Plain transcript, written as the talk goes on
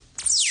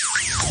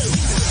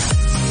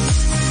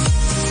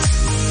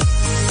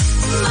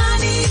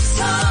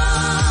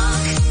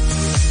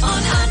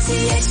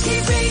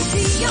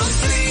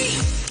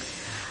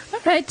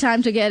Right,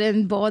 time to get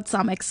in board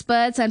some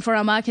experts. And for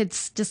our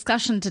markets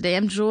discussion today,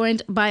 I'm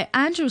joined by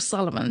Andrew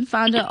Sullivan,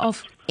 founder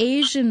of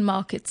Asian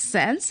Market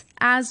Sense,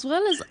 as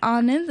well as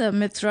Aninda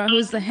Mitra, who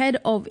is the head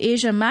of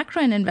Asia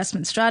Macro and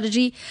Investment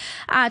Strategy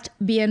at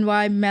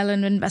BNY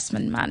Mellon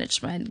Investment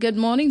Management. Good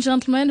morning,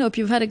 gentlemen. Hope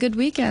you've had a good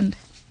weekend.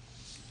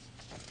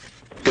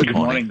 Good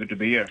morning. Good to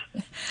be here.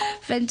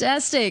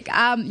 Fantastic.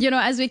 As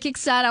we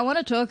kickstart, I want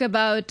to talk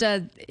about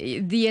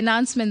the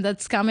announcement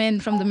that's come in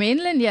from the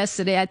mainland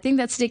yesterday. I think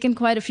that's taken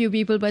quite a few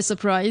people by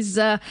surprise.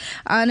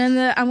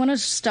 Anand, I want to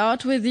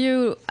start with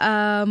you.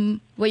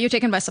 Were you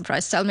taken by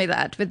surprise? Tell me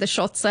that, with the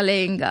short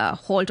selling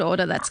halt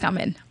order that's come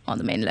in on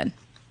the mainland.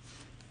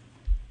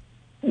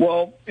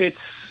 Well, it's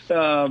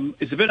a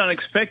bit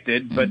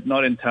unexpected, but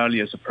not entirely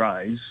a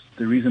surprise.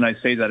 The reason I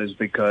say that is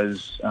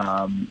because,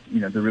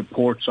 the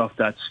reports of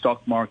that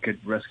stock market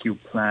rescue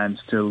plan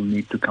still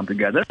need to come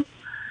together.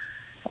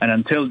 And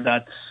until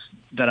that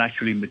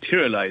actually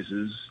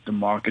materializes, the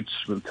markets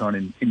will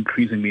turn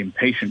increasingly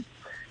impatient.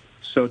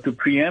 So to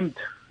preempt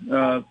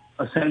a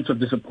sense of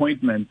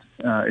disappointment,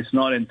 it's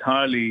not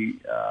entirely,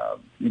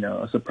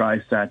 a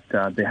surprise that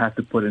they have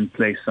to put in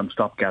place some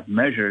stopgap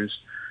measures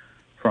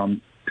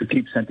to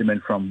keep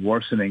sentiment from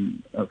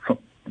worsening,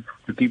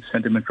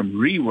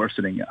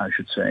 re-worsening, I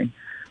should say,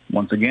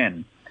 once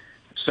again.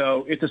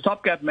 So it's a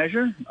stopgap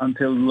measure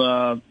until,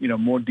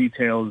 more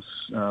details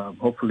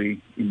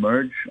hopefully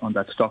emerge on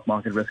that stock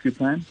market rescue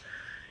plan.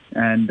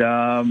 And,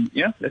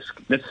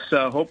 let's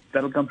hope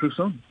that'll come through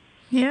soon.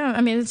 Yeah,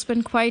 I mean, it's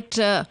been quite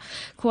a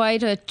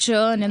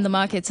churn in the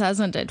markets,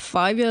 hasn't it?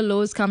 5-year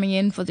lows coming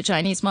in for the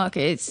Chinese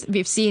markets.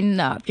 We've seen,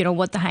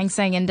 what the Hang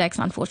Seng Index,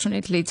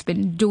 unfortunately, it's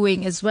been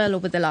doing as well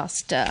over the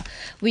last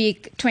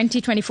week.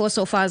 2024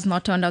 so far has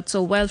not turned out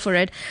so well for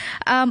it.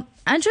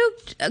 Andrew,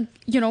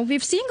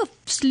 we've seen a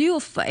slew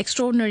of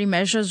extraordinary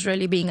measures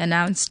really being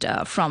announced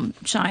from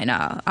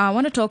China. I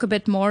want to talk a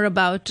bit more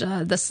about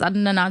the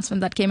sudden announcement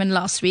that came in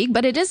last week,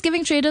 but it is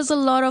giving traders a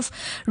lot of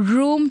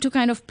room to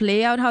kind of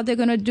play out how they're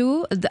going to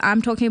do.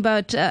 I'm talking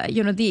about,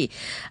 the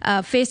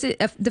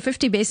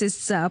 50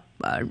 basis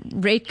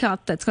rate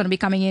cut that's going to be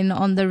coming in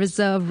on the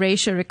reserve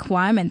ratio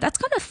requirement. That's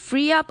going to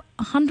free up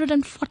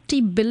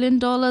 $140 billion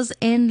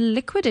in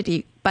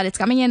liquidity, but it's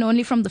coming in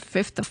only from the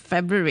 5th of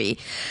February.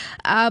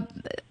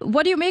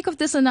 What do you make of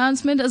this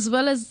announcement, as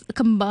well as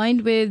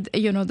combined with,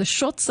 the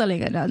short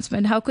selling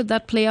announcement? How could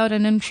that play out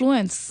and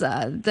influence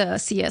the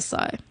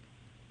CSI?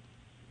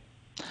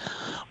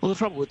 Well, the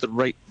trouble with the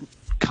rate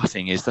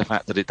cutting is the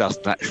fact that it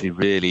doesn't actually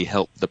really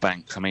help the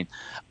banks. I mean,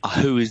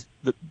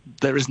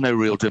 there is no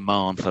real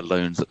demand for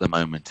loans at the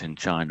moment in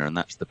China, and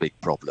that's the big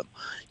problem.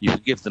 You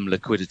can give them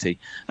liquidity,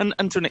 and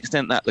to an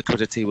extent that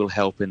liquidity will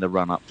help in the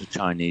run-up to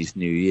Chinese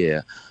New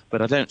Year.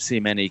 But I don't see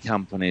many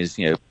companies,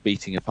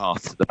 beating a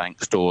path to the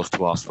bank's doors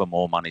to ask for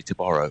more money to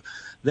borrow.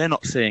 They're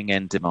not seeing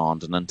end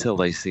demand, and until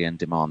they see end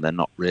demand, they're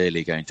not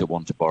really going to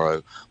want to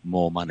borrow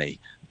more money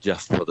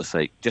just for the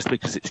sake. Just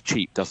because it's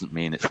cheap doesn't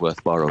mean it's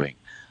worth borrowing.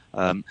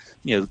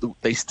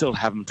 They still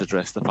haven't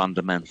addressed the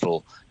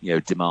fundamental,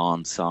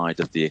 demand side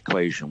of the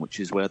equation, which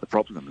is where the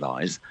problem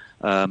lies.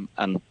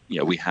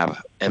 We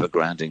have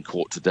Evergrande in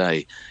court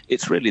today.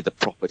 It's really the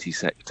property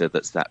sector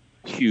that's that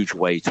huge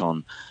weight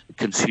on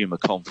consumer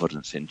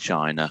confidence in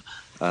China.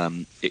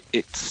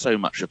 It's so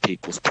much of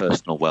people's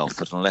personal wealth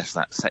that unless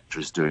that sector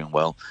is doing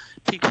well,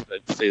 people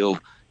don't feel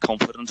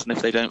confident. And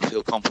if they don't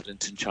feel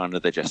confident in China,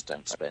 they just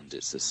don't spend.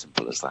 It's as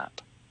simple as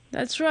that.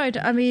 That's right.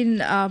 I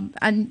mean,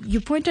 and you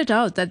pointed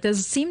out that there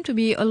seem to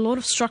be a lot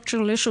of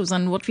structural issues,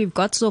 and what we've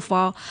got so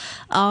far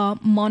are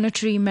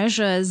monetary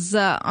measures.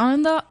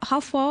 Ananda, how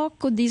far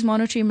could these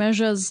monetary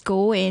measures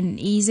go in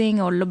easing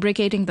or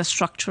lubricating the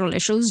structural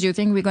issues? Do you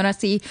think we're going to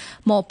see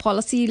more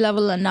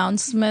policy-level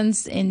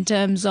announcements in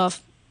terms of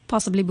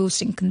possibly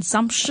boosting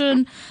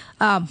consumption,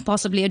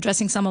 possibly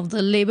addressing some of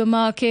the labor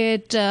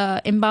market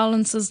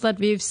imbalances that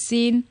we've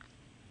seen?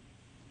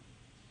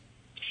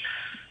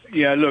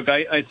 Yeah, look,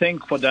 I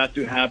think for that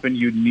to happen,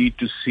 you need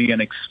to see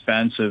an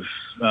expansive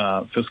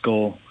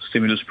fiscal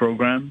stimulus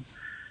program.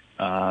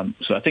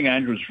 So I think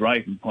Andrew's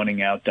right in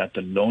pointing out that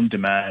the loan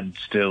demand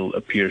still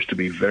appears to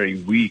be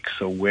very weak.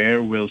 So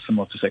where will some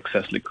of this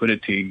excess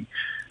liquidity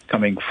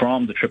coming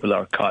from the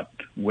RRR cut,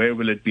 where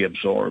will it be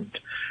absorbed?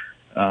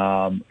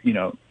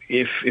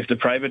 If the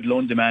private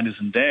loan demand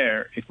isn't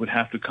there, it would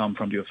have to come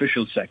from the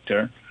official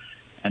sector.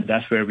 And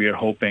that's where we are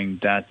hoping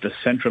that the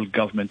central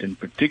government in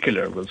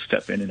particular will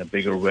step in a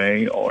bigger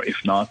way, or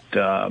if not,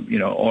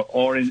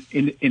 or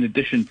in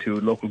addition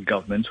to local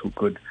governments who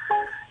could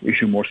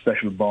issue more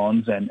special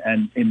bonds. And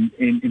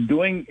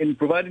in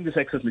providing this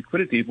excess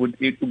liquidity,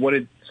 what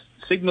it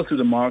signals to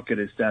the market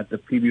is that the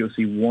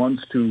PBOC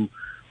wants to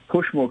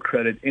push more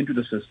credit into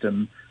the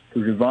system to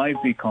revive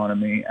the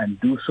economy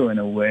and do so in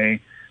a way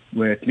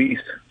where at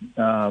least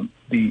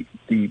the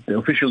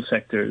official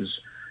sector's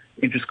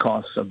interest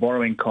costs or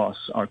borrowing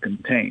costs are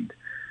contained.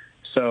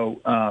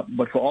 So,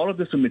 but for all of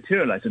this to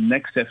materialize, the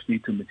next steps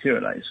need to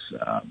materialize.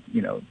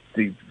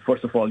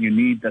 First of all, you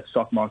need that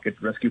stock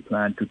market rescue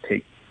plan to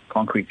take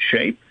concrete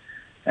shape.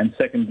 And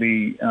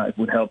secondly, it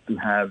would help to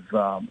have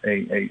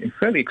a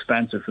fairly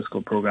expansive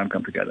fiscal program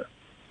come together.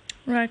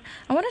 Right.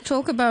 I want to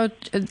talk about,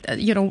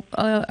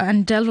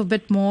 and delve a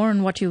bit more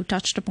on what you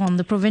touched upon,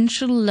 the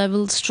provincial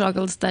level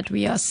struggles that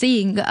we are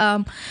seeing.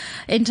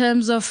 In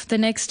terms of the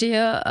next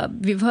year,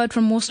 we've heard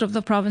from most of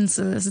the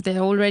provinces, they're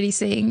already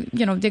saying,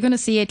 they're going to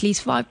see at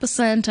least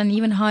 5% and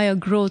even higher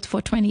growth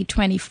for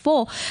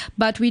 2024.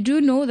 But we do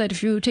know that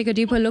if you take a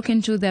deeper look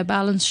into their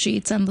balance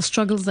sheets and the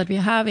struggles that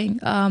we're having,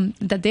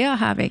 that they are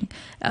having,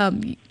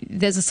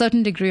 there's a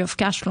certain degree of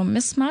cash flow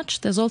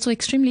mismatch. There's also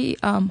extremely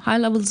high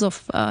levels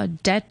of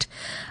debt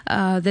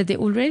that they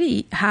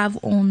already have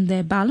on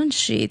their balance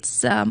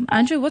sheets.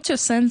 Andrew, what's your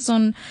sense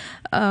on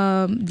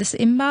this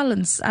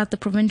imbalance at the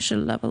provincial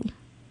level?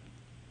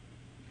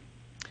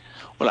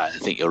 Well, I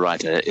think you're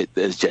right.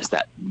 There's just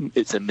that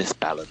it's a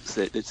misbalance.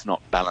 It's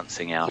not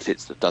balancing out.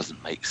 It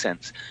doesn't make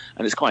sense.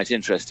 And it's quite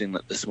interesting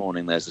that this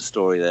morning there's a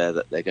story there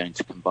that they're going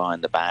to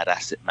combine the bad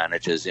asset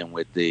managers in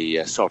with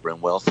the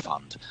sovereign wealth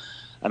fund.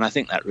 And I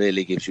think that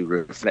really gives you a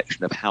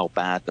reflection of how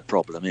bad the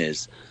problem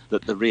is.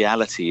 That the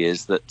reality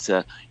is that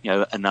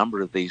a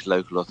number of these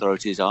local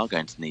authorities are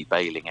going to need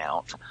bailing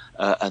out,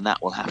 and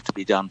that will have to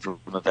be done from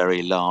a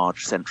very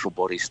large central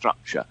body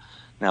structure.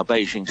 Now,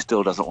 Beijing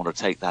still doesn't want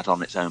to take that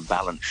on its own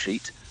balance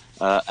sheet,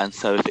 and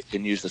so if it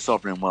can use the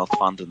sovereign wealth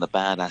fund and the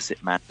bad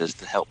asset managers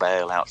to help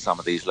bail out some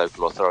of these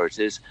local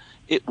authorities,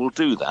 it will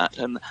do that,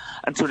 and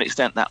to an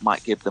extent that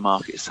might give the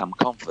market some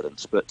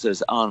confidence. But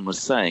as Arne was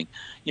saying,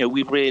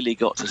 we've really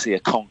got to see a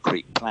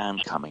concrete plan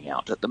coming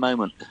out. At the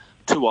moment,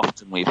 too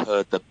often we've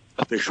heard the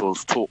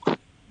officials talk,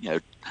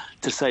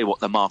 to say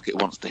what the market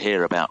wants to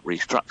hear about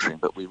restructuring,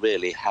 but we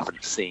really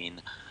haven't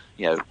seen,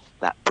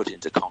 that put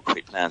into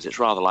concrete plans. It's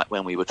rather like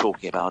when we were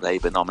talking about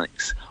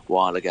Abenomics a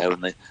while ago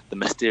and the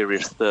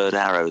mysterious third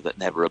arrow that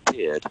never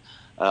appeared.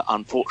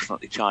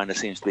 Unfortunately, China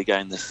seems to be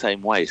going the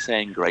same way,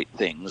 saying great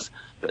things,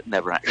 but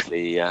never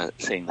actually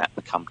seeing that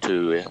come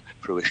to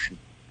fruition.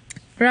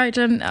 Right.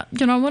 And,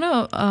 I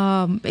want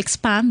to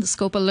expand the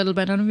scope a little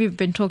bit. I know we've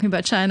been talking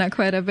about China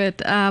quite a bit,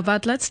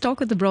 but let's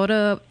talk with the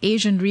broader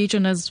Asian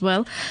region as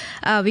well.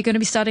 We're going to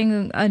be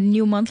starting a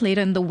new month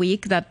later in the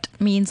week. That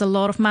means a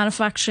lot of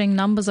manufacturing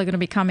numbers are going to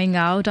be coming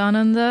out,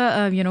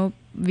 Ananda.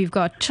 We've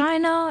got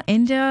China,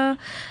 India,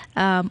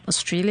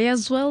 Australia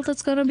as well.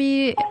 That's going to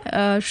be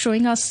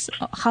showing us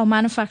how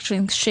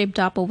manufacturing shaped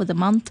up over the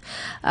month.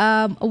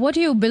 What are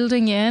you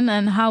building in,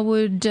 and how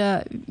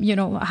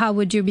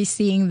would you be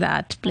seeing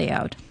that play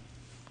out?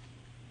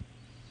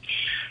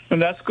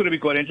 And that's going to be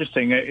quite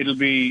interesting. It'll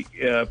be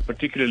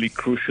particularly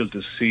crucial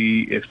to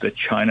see if the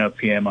China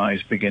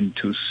PMIs begin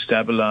to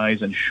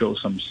stabilize and show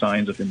some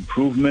signs of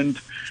improvement.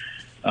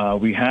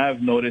 We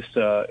have noticed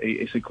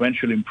a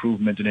sequential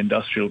improvement in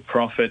industrial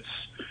profits.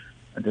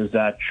 Does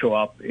that show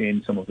up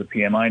in some of the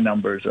PMI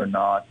numbers or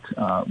not?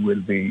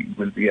 Will be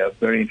a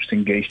very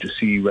interesting gauge to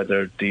see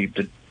whether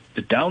the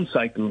down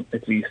cycle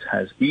at least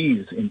has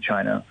eased in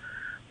China,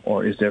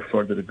 or is there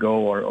further to go,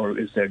 or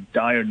is there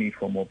dire need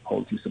for more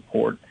policy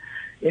support?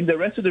 In the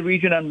rest of the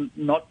region, I'm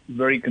not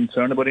very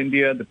concerned about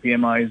India. The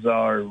PMIs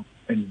are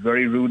in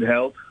very rude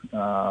health.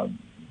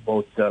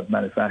 Both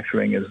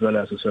manufacturing as well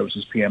as the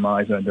services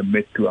PMIs are in the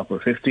mid to upper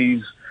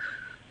 50s.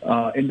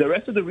 In the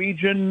rest of the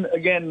region,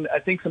 again, I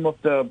think some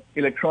of the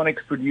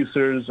electronics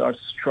producers are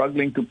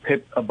struggling to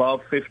pip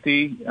above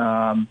 50.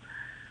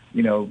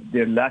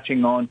 They're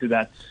latching on to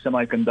that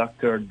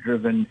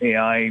semiconductor-driven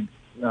AI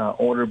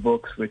order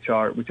books, which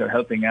are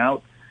helping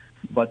out.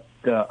 But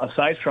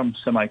aside from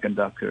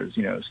semiconductors,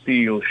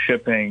 steel,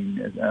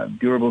 shipping,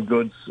 durable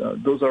goods,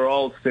 those are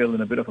all still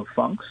in a bit of a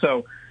funk.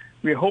 So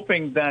we're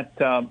hoping that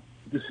to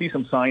see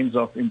some signs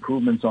of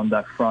improvements on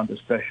that front,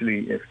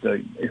 especially as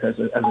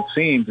it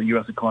seems, the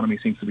U.S. economy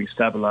seems to be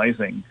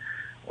stabilizing,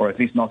 or at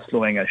least not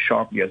slowing as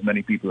sharply as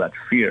many people had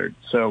feared.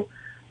 So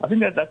I think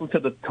that will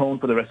set the tone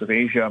for the rest of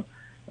Asia.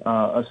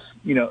 Not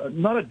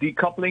a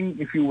decoupling,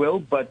 if you will,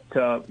 but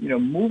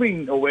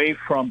moving away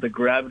from the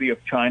gravity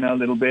of China a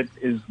little bit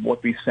is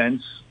what we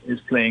sense is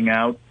playing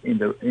out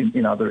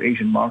in other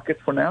Asian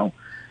markets for now.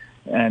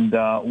 And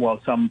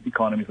while some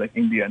economies like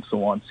India and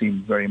so on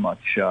seem very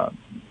much,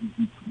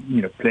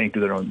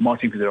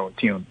 marching to their own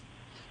tune.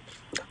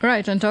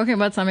 Right. And talking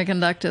about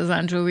semiconductors,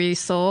 Andrew, we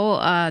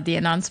saw the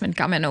announcement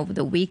come in over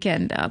the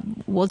weekend.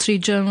 Wall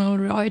Street Journal,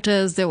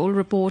 Reuters, they're all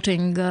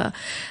reporting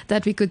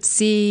that we could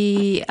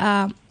see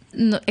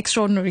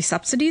extraordinary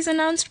subsidies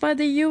announced by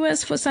the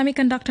U.S. for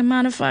semiconductor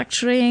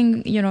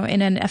manufacturing,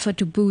 in an effort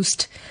to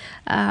boost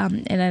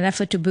their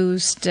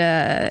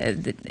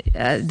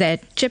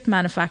chip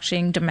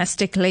manufacturing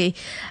domestically.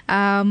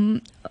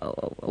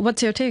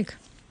 What's your take?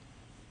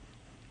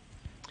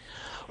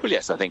 Well,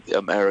 yes, I think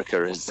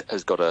America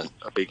has got a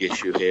big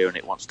issue here, and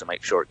it wants to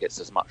make sure it gets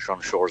as much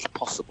onshore as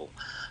possible.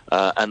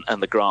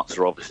 And the grants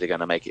are obviously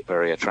going to make it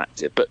very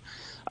attractive. But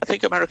I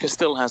think America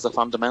still has a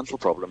fundamental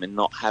problem in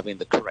not having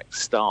the correct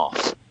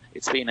staff.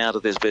 It's been out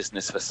of this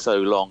business for so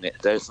long,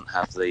 it doesn't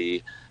have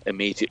the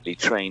immediately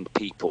trained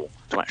people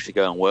to actually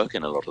go and work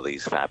in a lot of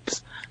these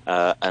fabs.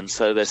 And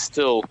so there's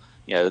still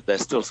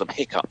there's still some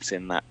hiccups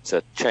in that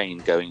chain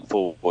going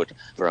forward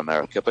for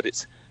America, but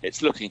it's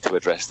looking to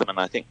address them. And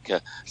I think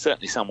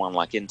certainly someone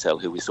like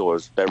Intel, who we saw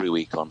as very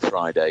weak on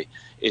Friday,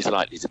 is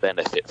likely to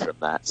benefit from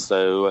that.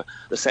 So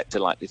the sector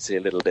likely to see a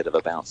little bit of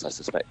a bounce, I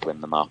suspect,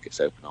 when the markets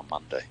open on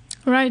Monday.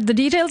 Right. The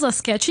details are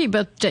sketchy,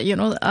 but,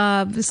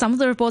 some of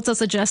the reports are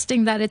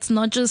suggesting that it's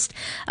not just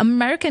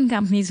American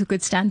companies who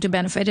could stand to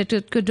benefit.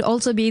 It could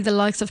also be the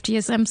likes of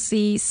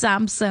TSMC,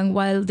 Samsung,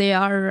 while they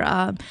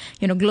are,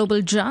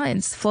 global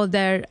giants for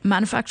their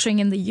manufacturing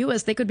in the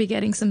U.S. They could be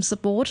getting some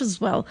support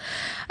as well.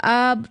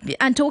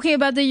 And talking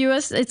about the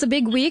U.S., it's a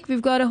big week.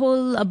 We've got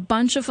a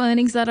bunch of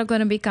earnings that are going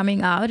to be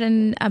coming out.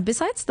 And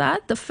besides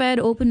that, the Fed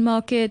open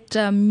market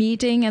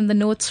meeting and the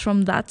notes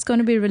from that's going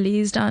to be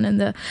released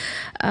on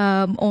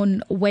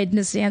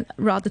Wednesday,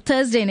 rather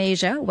Thursday in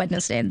Asia,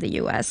 Wednesday in the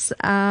US.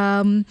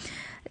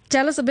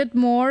 Tell us a bit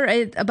more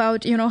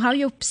about, how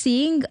you're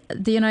seeing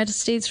the United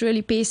States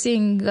really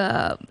pacing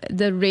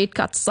the rate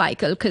cut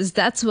cycle, because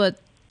that's what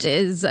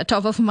is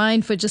top of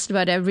mind for just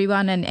about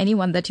everyone and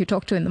anyone that you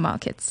talk to in the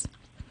markets.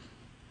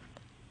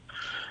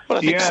 Well,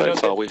 I think so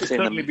far we've seen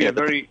them be a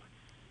very...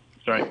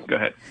 Sorry, go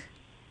ahead.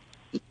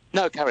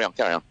 No, carry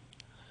on.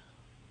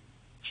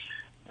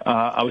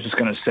 I was just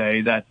going to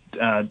say that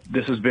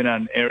this has been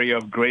an area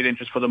of great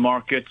interest for the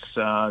markets.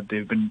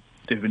 They've been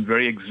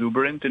very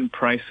exuberant in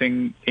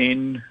pricing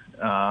in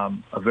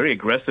a very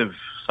aggressive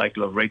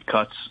cycle of rate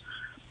cuts,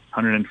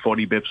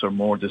 140 bips or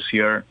more this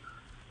year,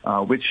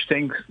 which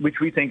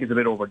we think is a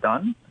bit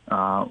overdone.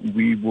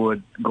 We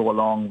would go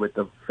along with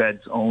the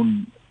Fed's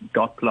own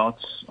dot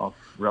plots of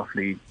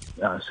roughly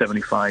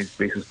 75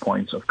 basis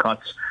points of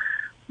cuts.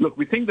 Look,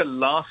 we think the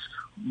last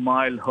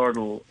mile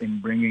hurdle in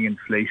bringing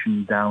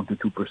inflation down to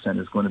 2%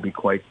 is going to be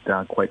quite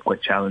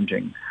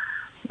challenging.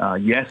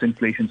 Yes,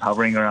 inflation's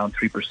hovering around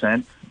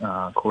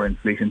 3%. Core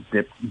inflation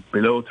dipped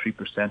below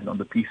 3% on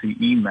the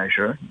PCE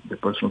measure, the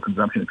personal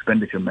consumption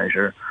expenditure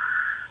measure.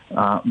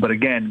 But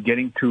again,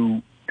 getting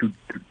to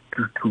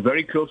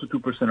very close to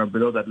 2% or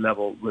below that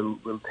level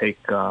will take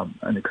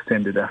an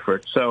extended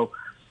effort. So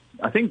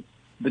I think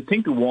the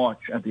thing to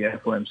watch at the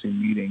FOMC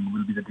meeting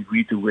will be the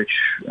degree to which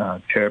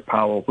Chair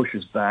Powell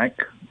pushes back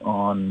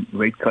on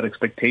rate cut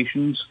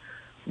expectations,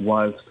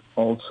 whilst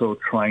also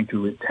trying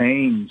to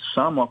retain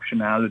some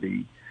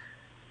optionality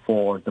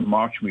for the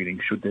March meeting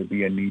should there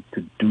be a need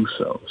to do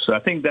so. So I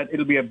think that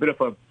it'll be a bit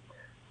of a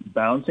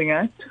balancing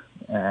act,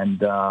 and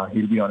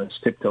he'll be on his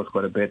tiptoes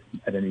quite a bit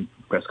at any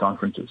press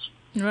conferences.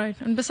 Right.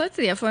 And besides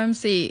the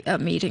FOMC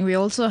meeting, we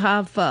also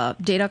have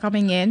data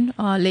coming in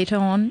later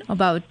on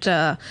about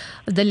the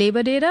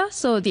labor data.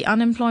 So the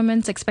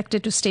unemployment's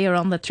expected to stay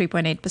around the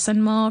 3.8%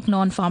 mark,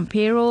 non-farm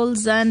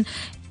payrolls. And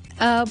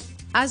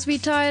as we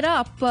tie it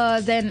up,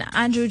 then,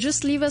 Andrew,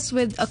 just leave us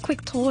with a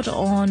quick thought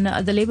on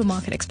the labor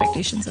market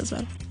expectations as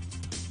well.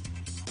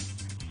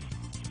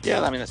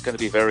 Yeah, I mean, it's going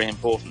to be very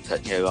important.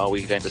 Are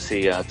we going to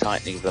see a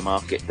tightening of the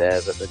market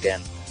there that,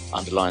 again,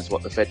 underlines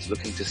what the Fed's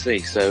looking to see?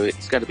 So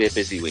it's going to be a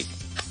busy week.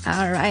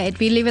 All right.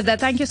 We leave it there.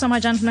 Thank you so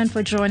much, gentlemen,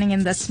 for joining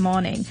in this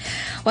morning.